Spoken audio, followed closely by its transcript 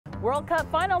World Cup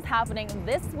finals happening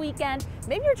this weekend.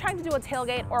 Maybe you're trying to do a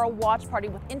tailgate or a watch party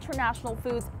with international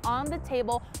foods on the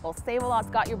table. Well,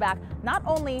 Save-A-Lot's got your back. Not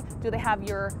only do they have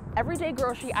your everyday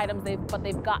grocery items, but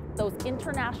they've got those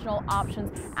international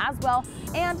options as well,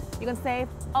 and you can save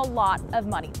a lot of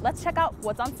money. Let's check out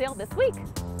what's on sale this week.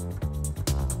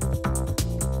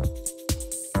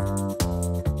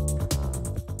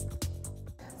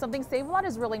 Something Save-A-Lot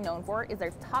is really known for is their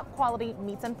top quality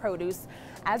meats and produce.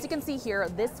 As you can see here,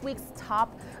 this week's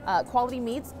top quality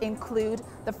meats include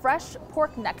the fresh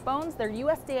pork neck bones. They're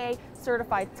USDA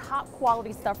certified top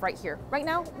quality stuff right here. Right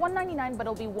now, $1.99, but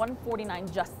it'll be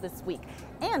 $1.49 just this week.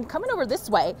 And coming over this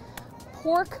way,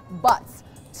 pork butts.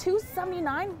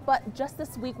 $2.79, but just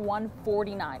this week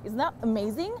 $1.49. Isn't that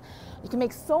amazing? You can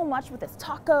make so much with this,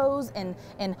 tacos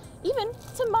and even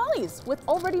tamales with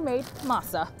already made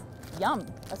masa. Yum.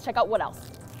 Let's check out what else.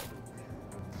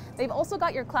 They've also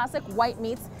got your classic white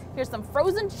meats. Here's some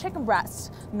frozen chicken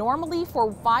breasts, normally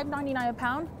for $5.99 a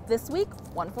pound. This week,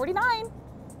 $1.49.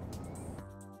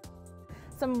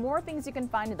 Some more things you can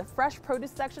find in the fresh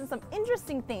produce section. Some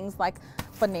interesting things like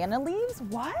banana leaves.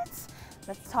 What?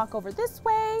 Let's talk over this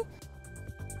way.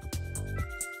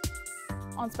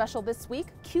 On special this week,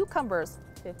 cucumbers,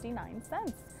 59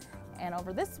 cents. And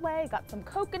over this way, got some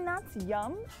coconuts,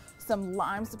 yum. Some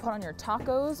limes to put on your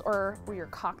tacos or your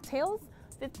cocktails,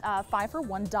 5 for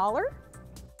 $1.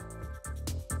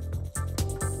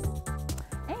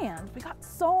 And we got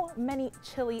so many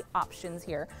chili options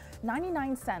here,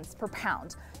 99 cents per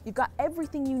pound. You've got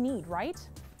everything you need, right?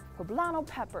 Poblano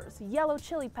peppers, yellow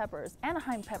chili peppers,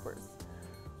 Anaheim peppers.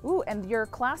 Ooh, and your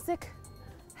classic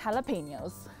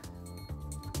jalapenos.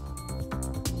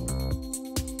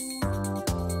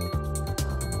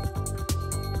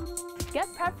 Get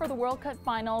prepped for the World Cup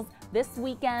finals this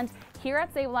weekend. Here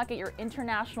at Save-A-Lot, get your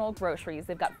international groceries.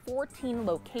 They've got 14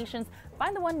 locations.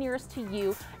 Find the one nearest to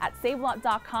you at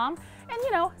savealot.com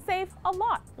and, save a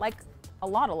lot, like a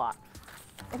lot.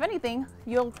 If anything,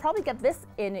 you'll probably get this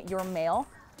in your mail.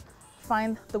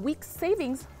 Find the week's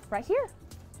savings right here.